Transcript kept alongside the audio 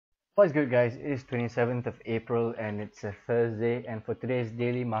What's good, guys? It is 27th of April and it's a Thursday, and for today's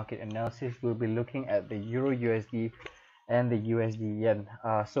daily market analysis we'll be looking at the Euro USD and the USD Yen.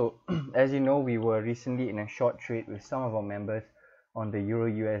 As you know, we were recently in a short trade with some of our members on the Euro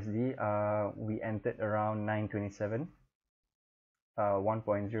USD. We entered around 927,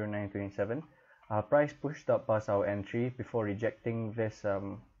 1.0927. Price pushed up past our entry before rejecting this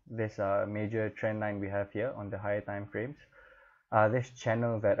major trend line we have here on the higher time frames. This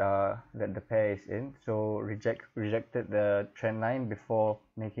channel that the pair is in, so rejected the trend line before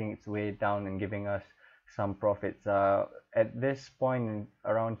making its way down and giving us some profits. At this point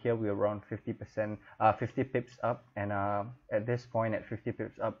around here, we were around 50 pips up, and at this point at 50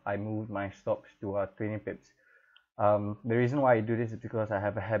 pips up, I moved my stops to 20 pips. The reason why I do this is because I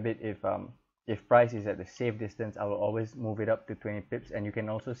have a habit, if price is at the safe distance, I will always move it up to 20 pips. And you can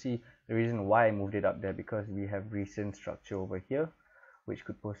also see the reason why I moved it up there, because we have recent structure over here which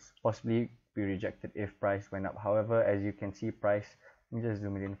could possibly be rejected if price went up. However, as you can see, price, let me just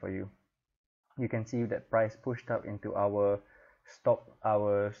zoom it in for you. You can see that price pushed up into our stop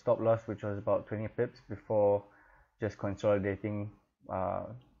loss, which was about 20 pips, before just consolidating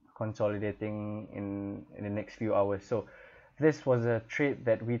in the next few hours. So this was a trade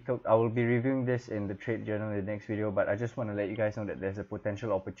that we took. I will be reviewing this in the trade journal in the next video, but I just want to let you guys know that there's a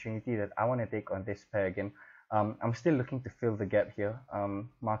potential opportunity that I want to take on this pair again. I'm still looking to fill the gap here.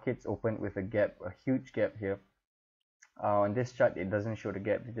 Markets opened with a gap, a huge gap here. On this chart, it doesn't show the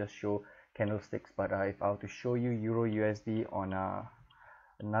gap, it just show candlesticks. But if I were to show you Euro USD on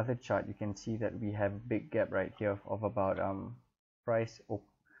another chart, you can see that we have a big gap right here of about price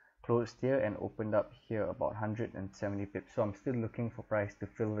closed here and opened up here about 170 pips. So I'm still looking for price to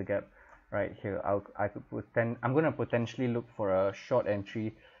fill the gap right here. I'm going to potentially look for a short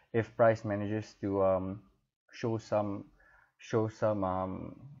entry if price manages to show some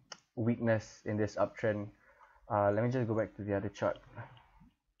weakness in this uptrend. Let me just go back to the other chart.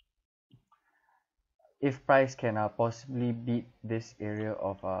 If price can possibly beat this area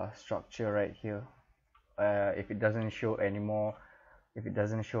of structure right here, if it doesn't show any more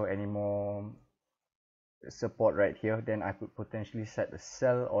support right here, then I could potentially set a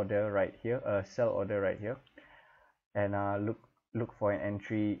sell order right here, and look for an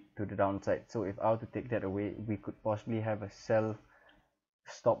entry to the downside. So if I were to take that away, we could possibly have a sell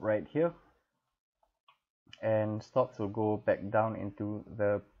stop right here, and stops will go back down into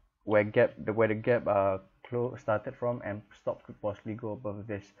where the gap started from, and stops could possibly go above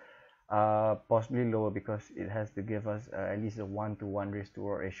this, possibly lower, because it has to give us at least a 1-to-1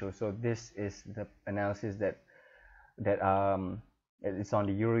 ratio. So this is the analysis that it's on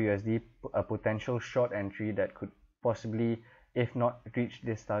the Euro USD, a potential short entry that could possibly, if not reach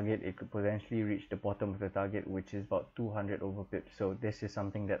this target, it could potentially reach the bottom of the target, which is about 200 over pips. So this is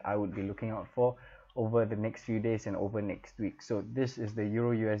something that I would be looking out for over the next few days and over next week. So this is the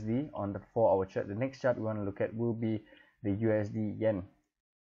Euro USD on the 4-hour chart. The next chart we want to look at will be the USD Yen.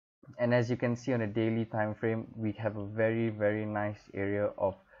 And as you can see on a daily time frame, we have a very nice area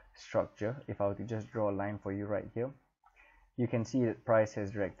of structure. If I were to just draw a line for you right here, you can see that price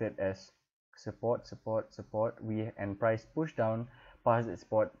has directed as support, and price pushed down past the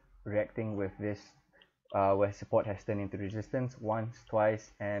support, reacting with this where support has turned into resistance once,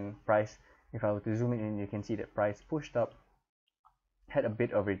 twice, and price, if I were to zoom in, you can see that price pushed up, had a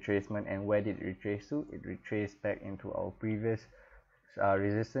bit of retracement, and where did it retrace to? It retraced back into our previous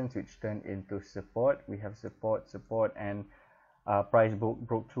resistance, which turned into support. We have support, and price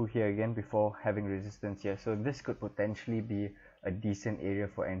broke through here again before having resistance here. So this could potentially be a decent area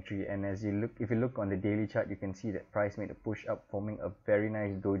for entry. And if you look on the daily chart, you can see that price made a push up, forming a very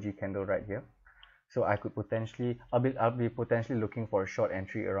nice doji candle right here. So I'll be potentially looking for a short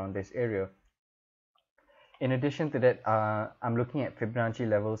entry around this area. In addition to that, I'm looking at Fibonacci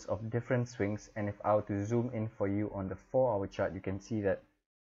levels of different swings, and if I were to zoom in for you on the 4-hour chart, you can see that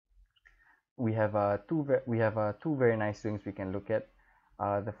we have two very nice swings we can look at.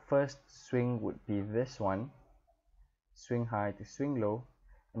 The first swing would be this one, swing high to swing low,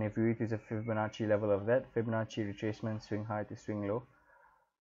 and if we were to use a Fibonacci level of that, Fibonacci retracement, swing high to swing low,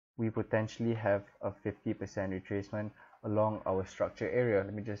 we potentially have a 50% retracement along our structure area.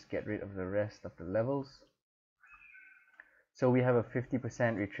 Let me just get rid of the rest of the levels. So we have a 50%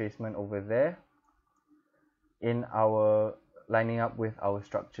 retracement over there in our lining up with our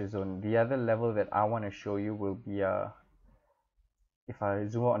structure zone. The other level that I want to show you will be if I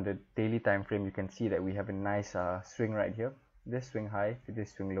zoom out on the daily time frame, you can see that we have a nice swing right here, this swing high to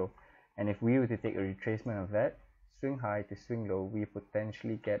this swing low, and if we were to take a retracement of that swing high to swing low, we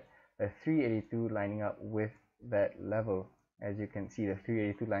potentially get a 382 lining up with that level. As you can see, the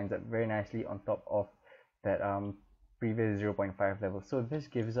 382 lines up very nicely on top of that previous 0.5 level. So this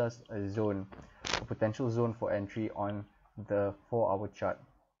gives us a zone, a potential zone for entry on the 4-hour chart.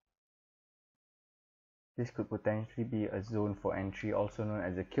 This could potentially be a zone for entry, also known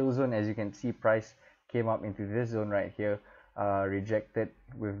as a kill zone. As you can see, price came up into this zone right here, rejected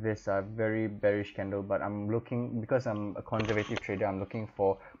with this very bearish candle, but I'm looking, because I'm a conservative trader, I'm looking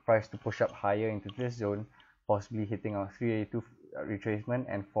for price to push up higher into this zone, possibly hitting our 382 retracement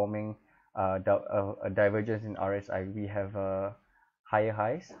and forming a divergence in RSI. We have higher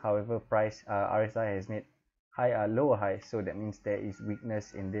highs, however price RSI has made lower highs, so that means there is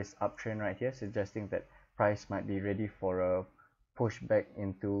weakness in this uptrend right here, suggesting that price might be ready for a push back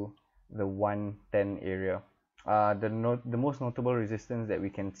into the 110 area. The most notable resistance that we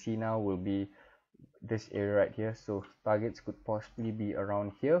can see now will be this area right here, so targets could possibly be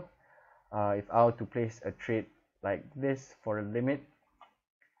around here. If I were to place a trade like this for a limit,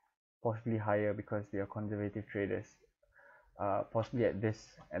 possibly higher because we are conservative traders, possibly at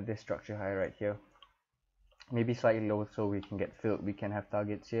this structure high right here, maybe slightly low, so we can get filled. We can have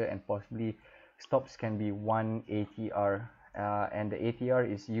targets here, and possibly stops can be 1 ATR, and the ATR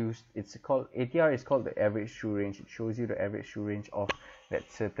is used, ATR is called the average true range. It shows you the average true range of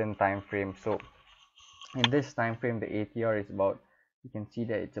that certain time frame. So in this time frame, the ATR is about, you can see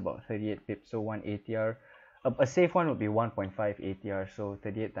that it's about 38 pips. So 1 ATR, a safe one would be 1.5 ATR, so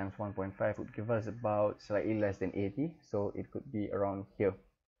 38 times 1.5 would give us about slightly less than 80, so it could be around here,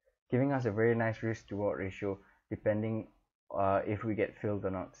 giving us a very nice risk to reward ratio depending if we get filled or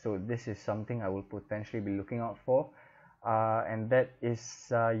not. So this is something I will potentially be looking out for, and that is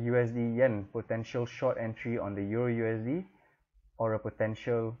USD yen, potential short entry on the Euro USD, or a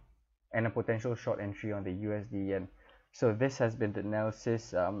potential short entry on the USD yen. So this has been the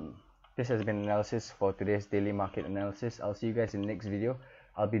analysis. This has been analysis for today's daily market analysis. I'll see you guys in the next video.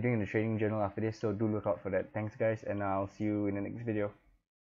 I'll be doing the trading journal after this, so do look out for that. Thanks guys, and I'll see you in the next video.